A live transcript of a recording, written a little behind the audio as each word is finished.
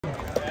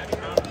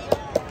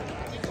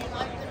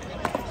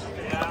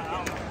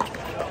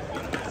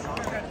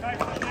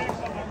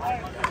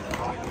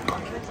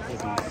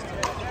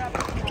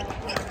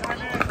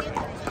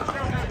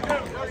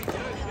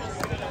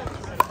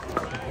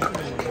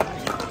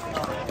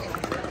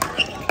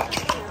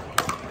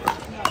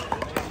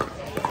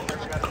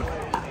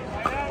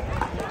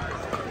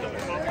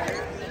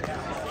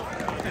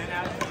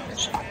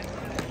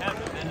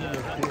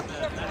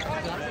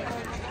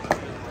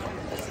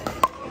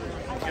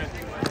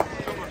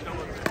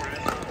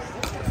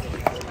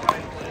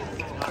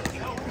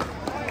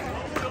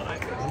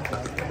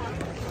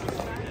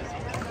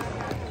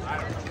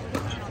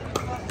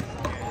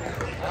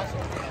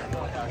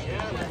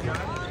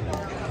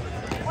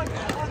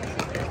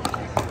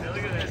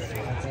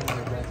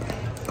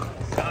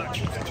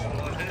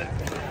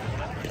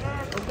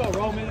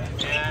Roman.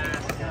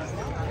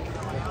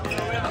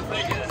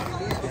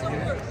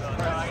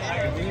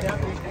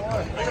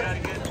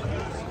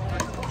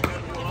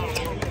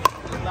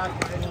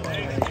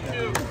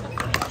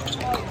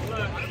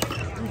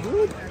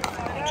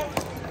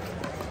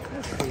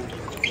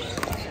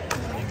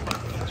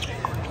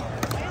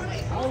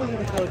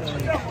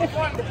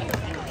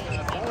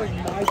 That was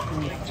my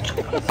tweet.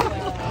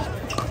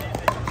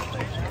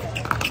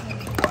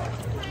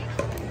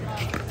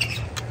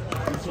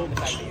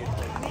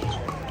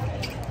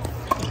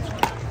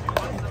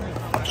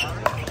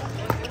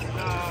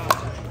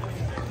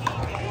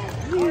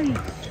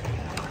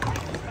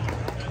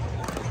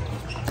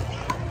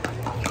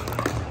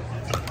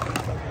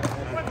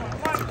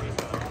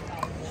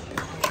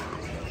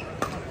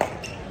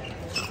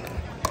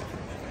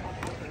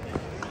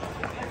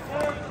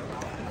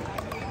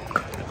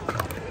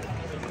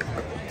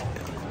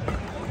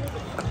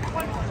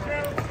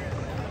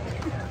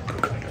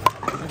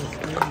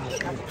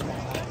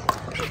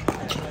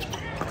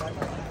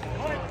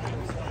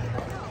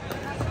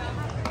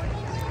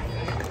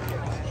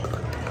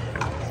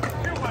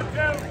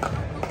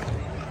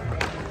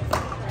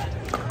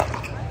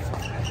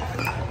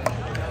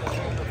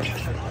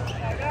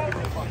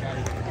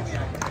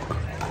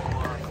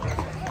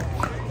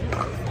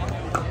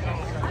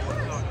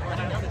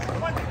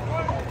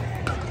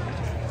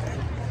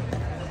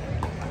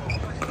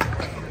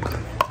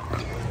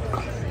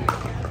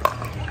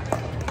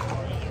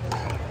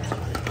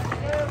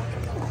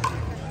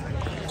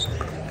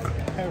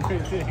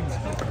 Everything.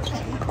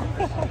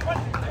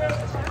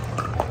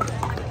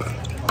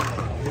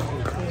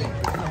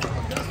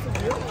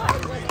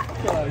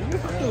 Are you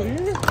still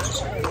here?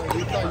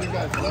 We thought you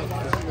guys left.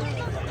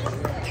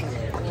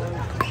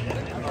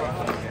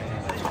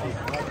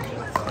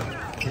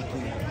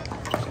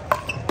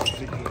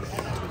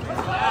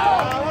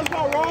 Let's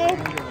go, Rob.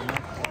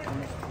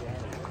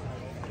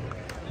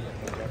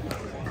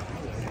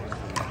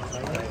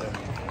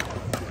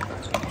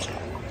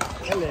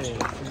 Hello.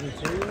 Is it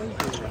cereals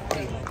or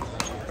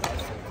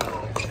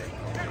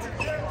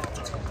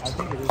I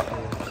think it is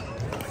cereals.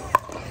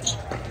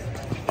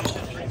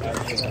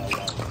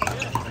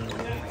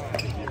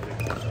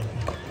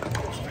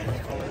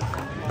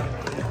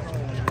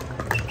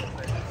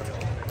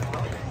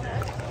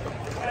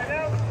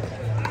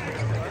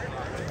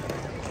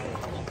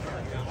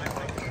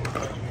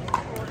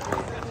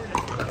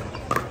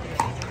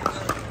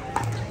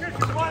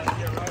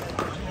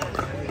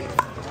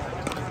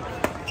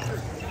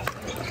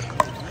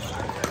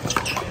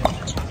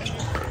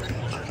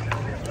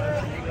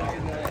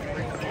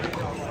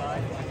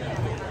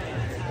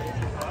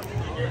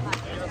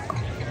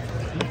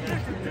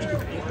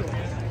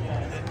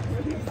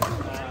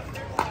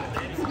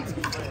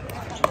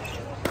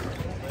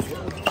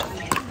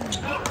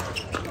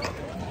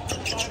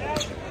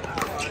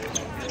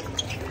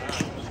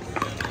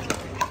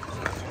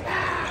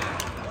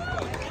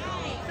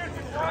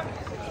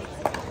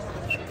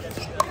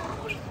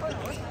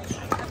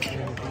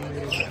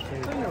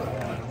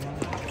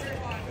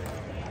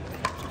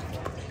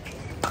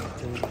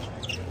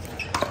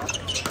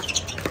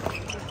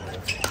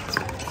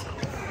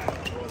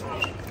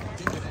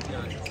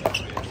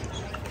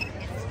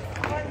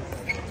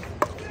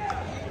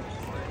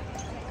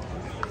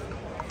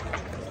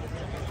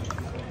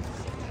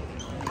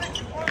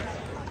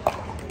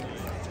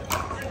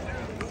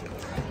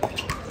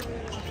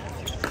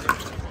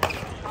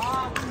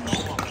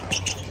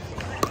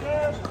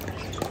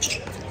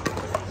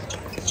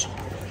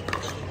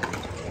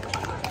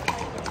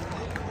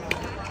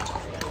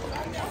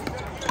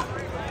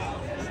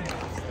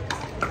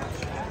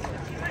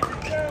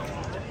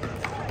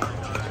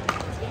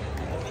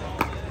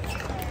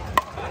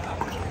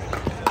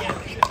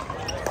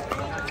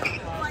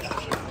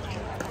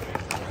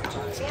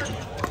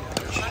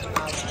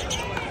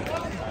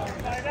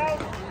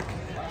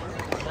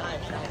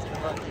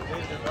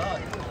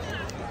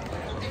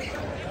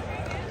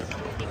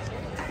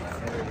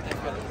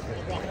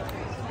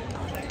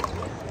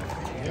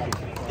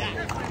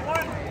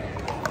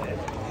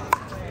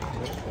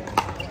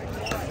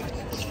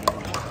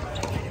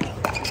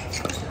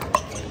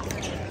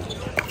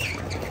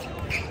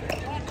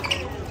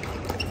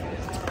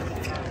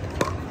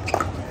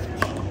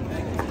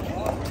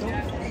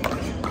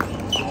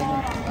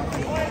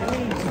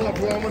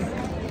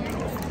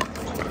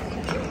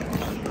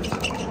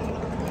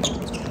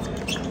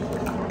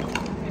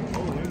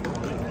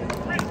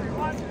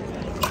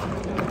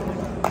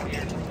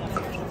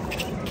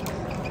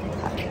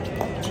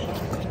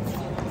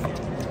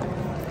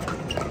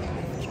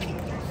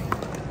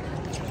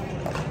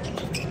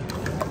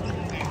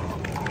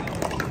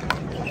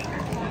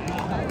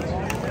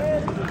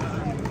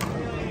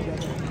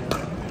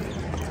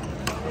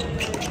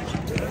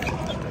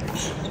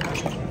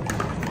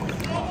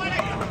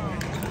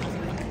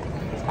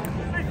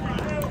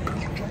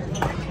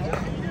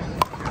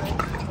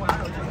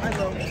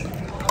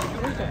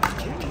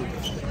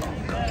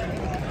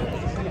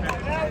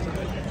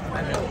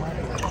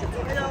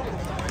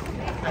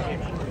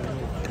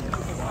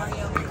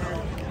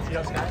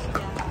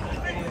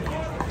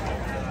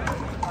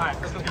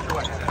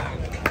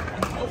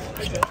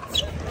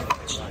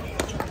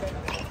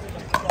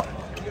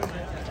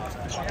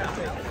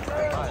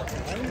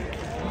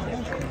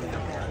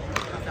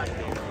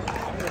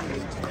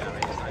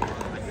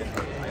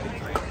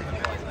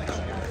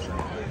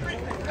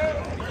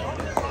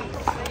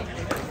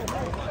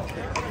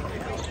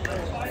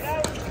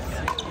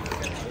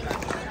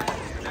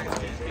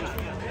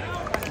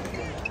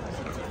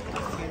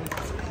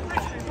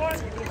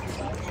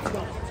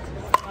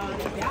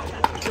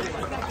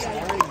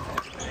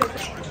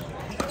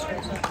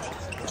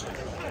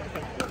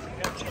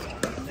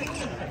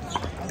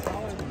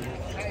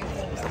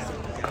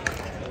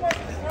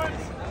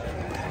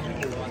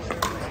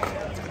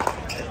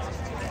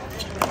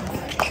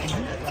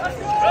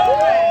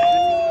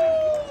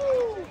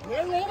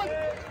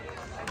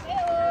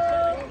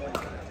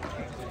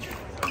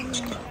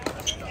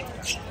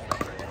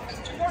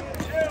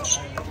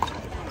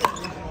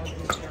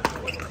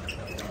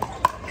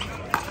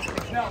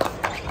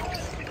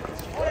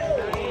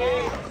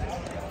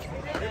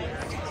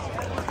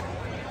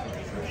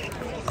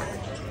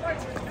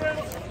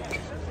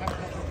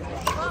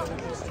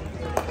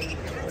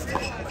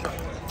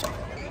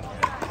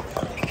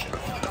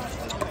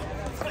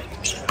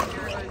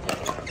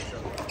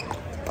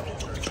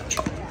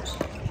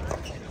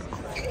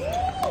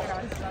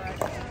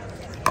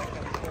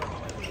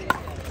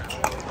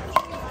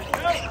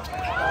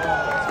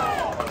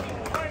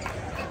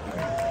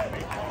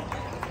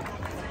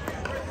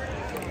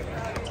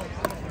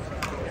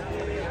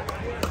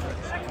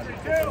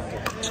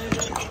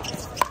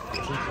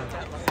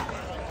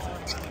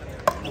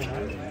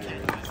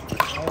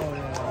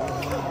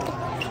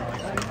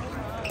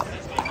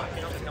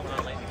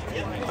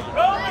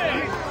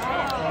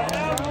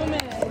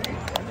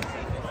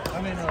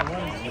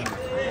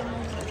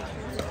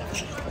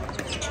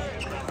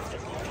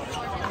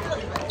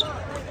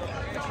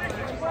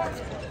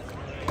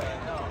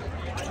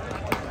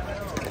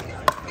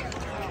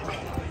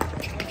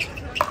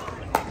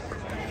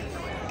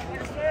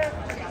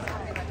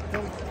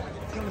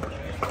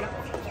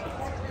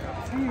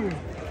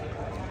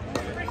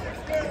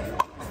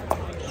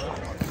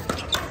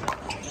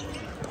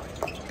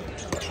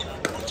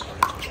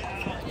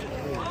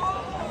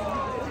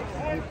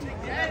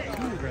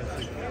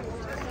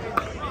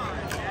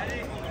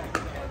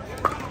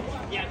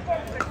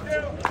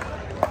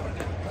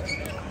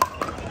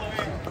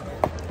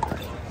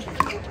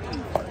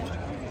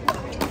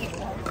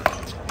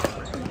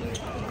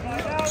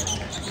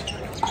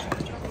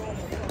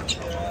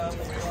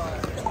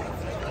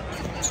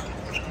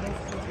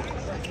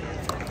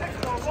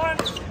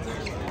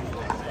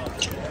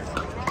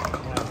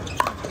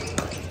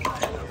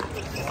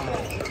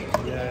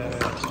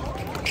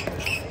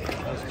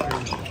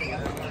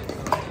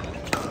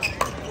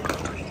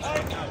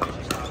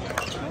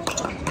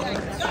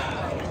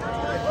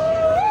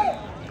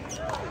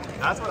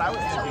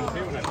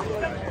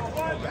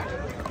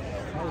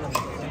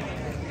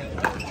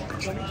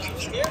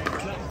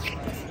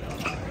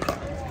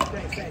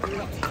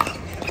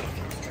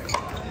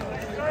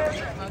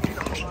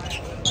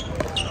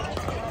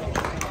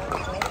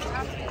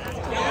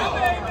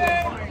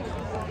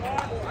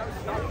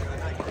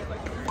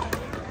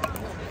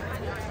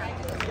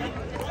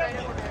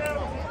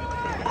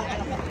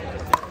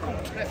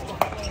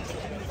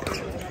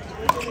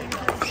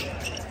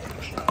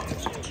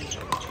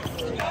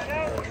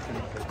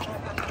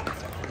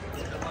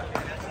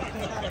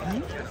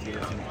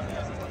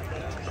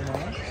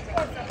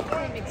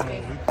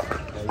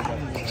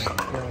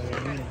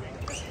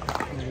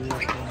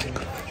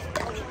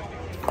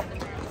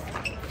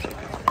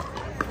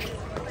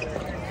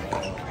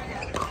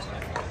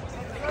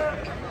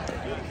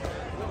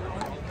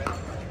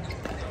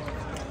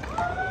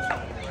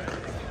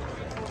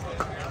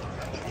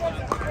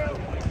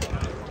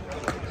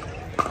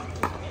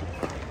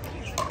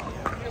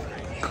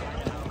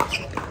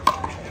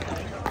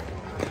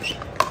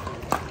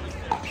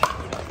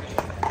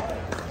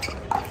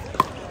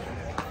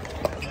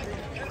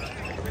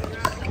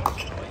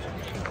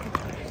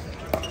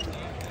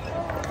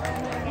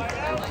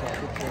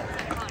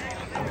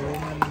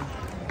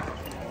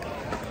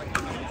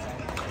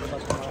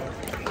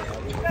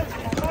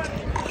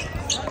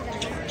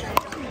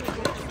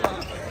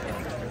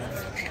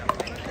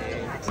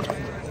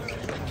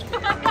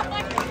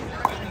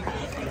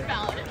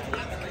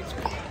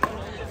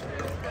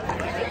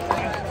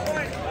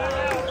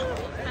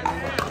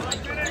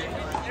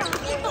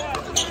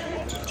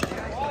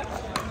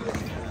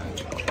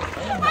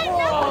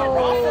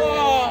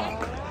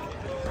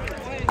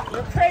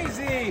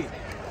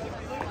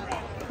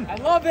 I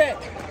love it.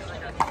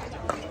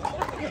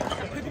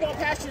 Pickleball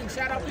passion.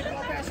 Shout out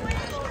Pickleball passion.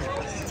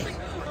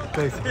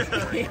 Thanks.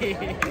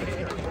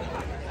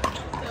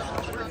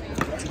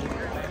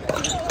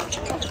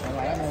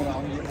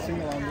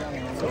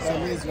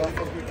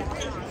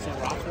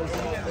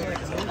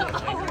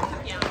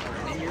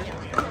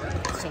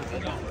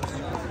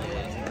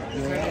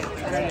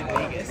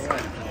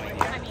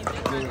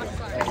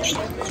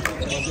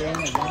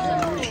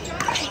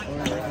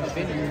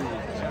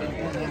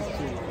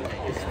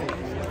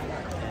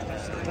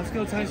 Let's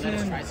go, Tyson.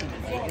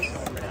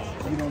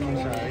 You don't know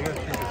that.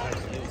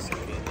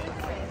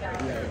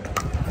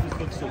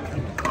 Let's go.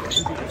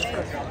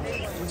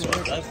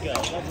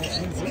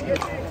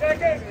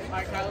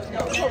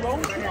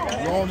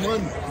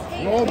 Roman.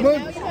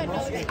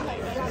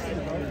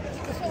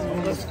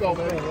 Let's go,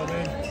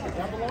 Roman.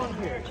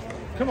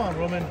 Come on,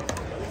 Roman.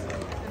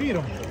 Beat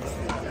him.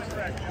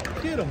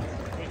 Get him.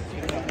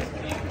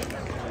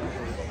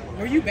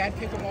 Were you bad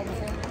pickleball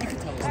before? You can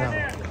tell us. No.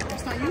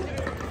 That's not you?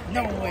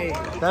 No way.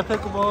 That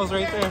pickleball is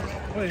right there.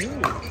 Wait, who?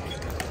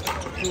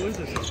 Who is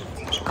this?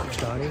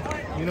 Johnny.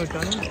 You know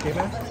Johnny?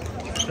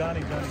 K-Bass?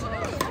 Johnny.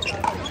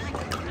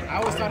 I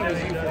always thought it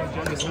was you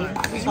for this time.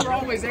 Because you were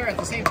always there at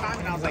the same time,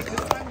 and I was like, this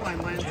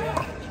timeline lands.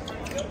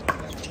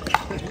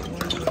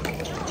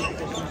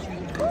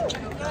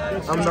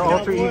 I'm the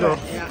alter ego.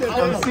 Yeah,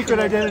 I'm secret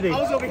identity. I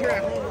was over here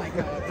at home, like,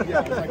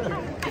 Yeah, like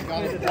you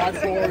got a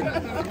blackboard. I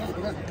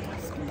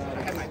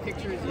had my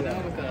pictures, you know,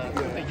 with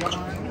the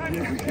yarn.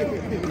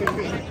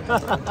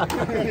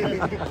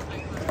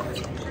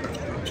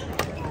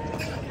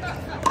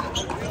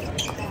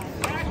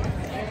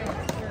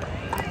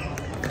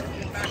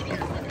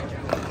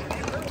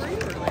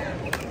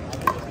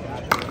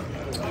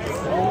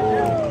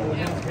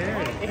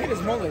 It hit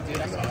his mullet, dude.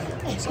 I saw it.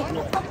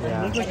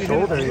 Yeah,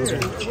 shoulder even. It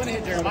wouldn't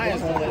hit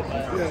Jeremiah's mullet,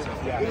 but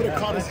It would have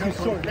caught us too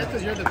short. that's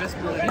because you're the best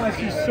mullet. Nice,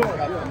 he's short.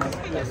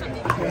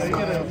 Yeah, you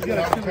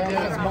gotta trim it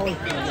down.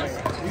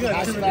 You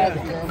gotta trim it down.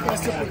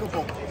 That's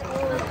typical.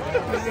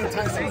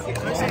 Tyson.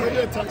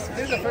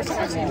 This is the first time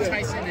I've seen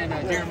Tyson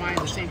and Jeremiah in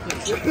the same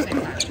place at the same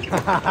time.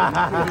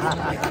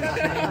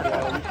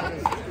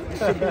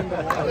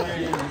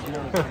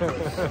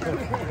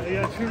 You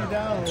gotta trim it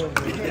down a little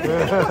bit.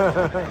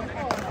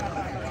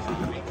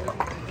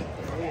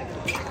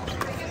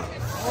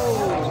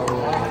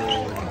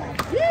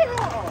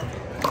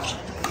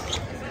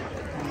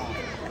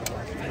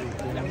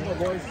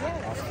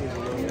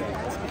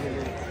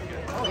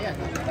 Oh, yeah.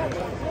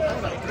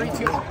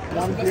 3-2.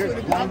 One beer.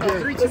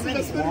 3-2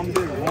 minutes. One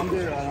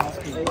beer, and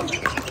Oscar.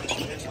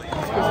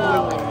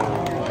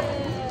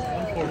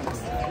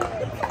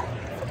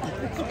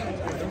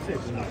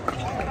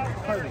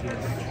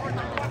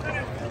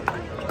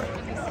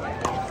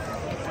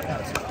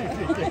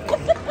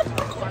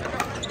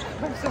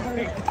 I'm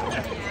sorry.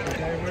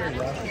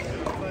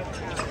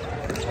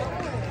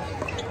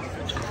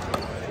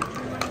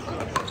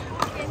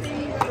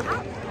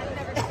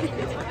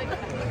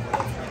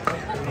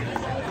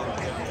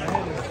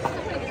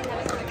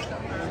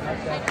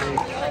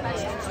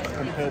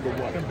 Compared to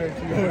what? Compared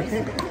to yours.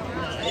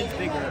 It's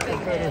bigger.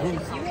 Compared to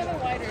who's? You have a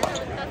wider.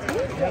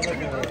 You have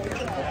like a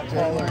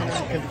taller and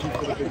can keep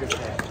for the biggest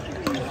head.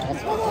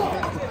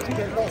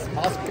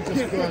 Oscar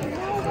just good.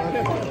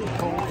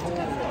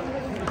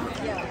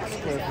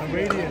 The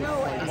radius.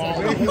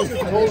 Radius is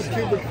the whole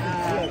cubic.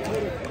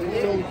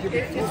 So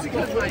It's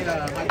because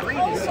my brain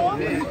is so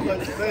big.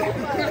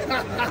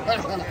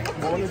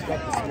 Mona's got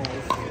the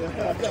smalls.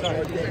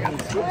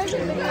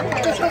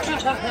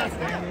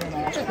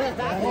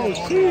 Oh,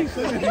 jeez.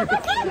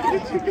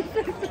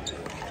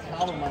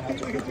 Calvin might have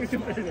to put this.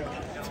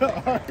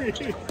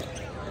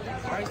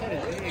 Ari's head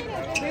is big,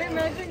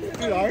 bro.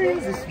 Dude, Ari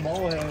has a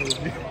small head.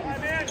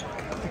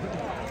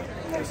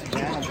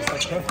 Yeah, just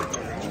like perfect.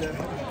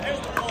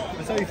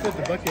 That's how you fit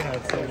the bucket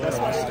hat so well. That's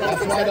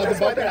why the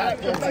bucket hat.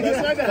 That's why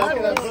the hat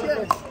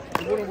works.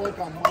 It wouldn't work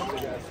on most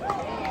guys.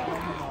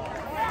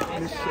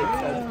 This shit.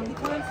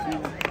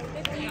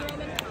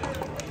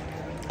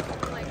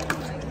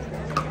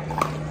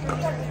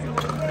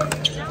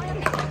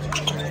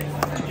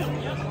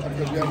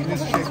 Because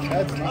this shit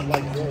head's not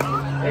like yours.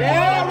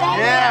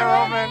 Yeah,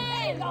 Roman.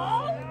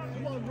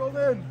 Come on,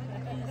 Roman.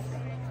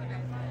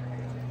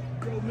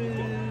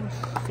 Roman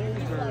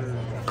Soldier.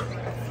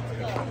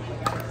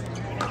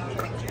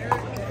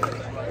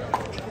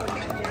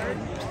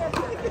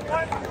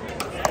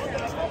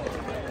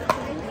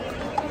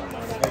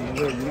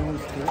 You know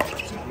who's cool?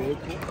 Really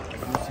cool?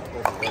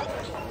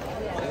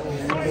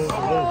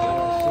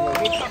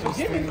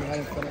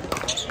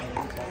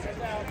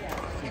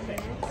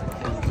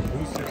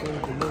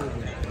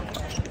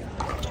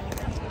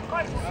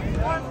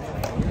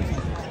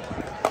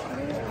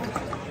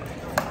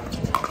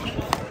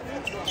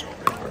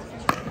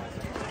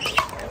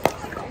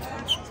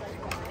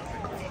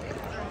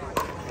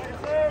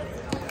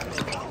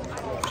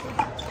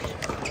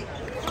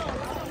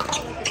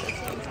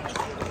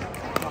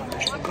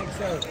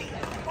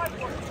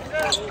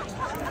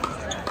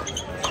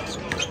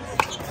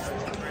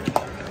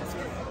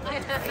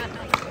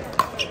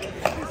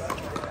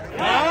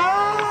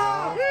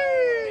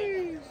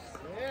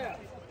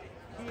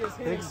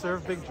 Big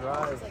serve, big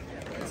drive.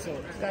 So,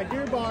 that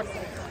gearbox.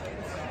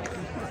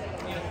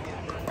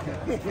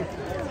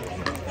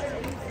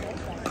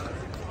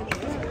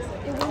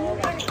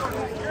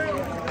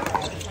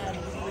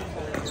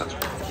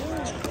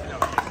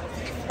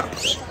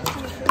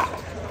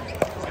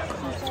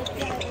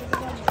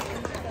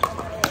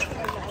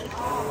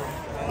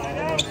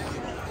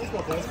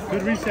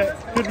 Good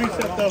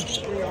reset though.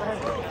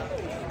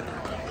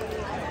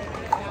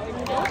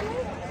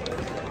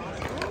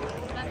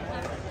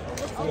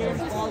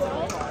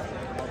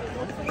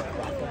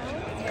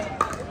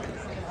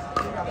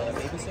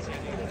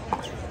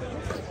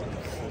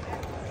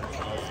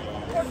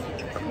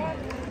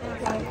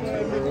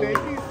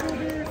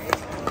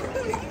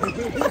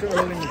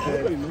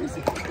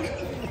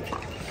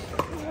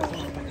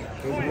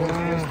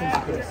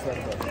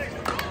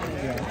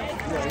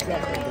 Yeah,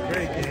 exactly.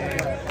 Great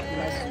game.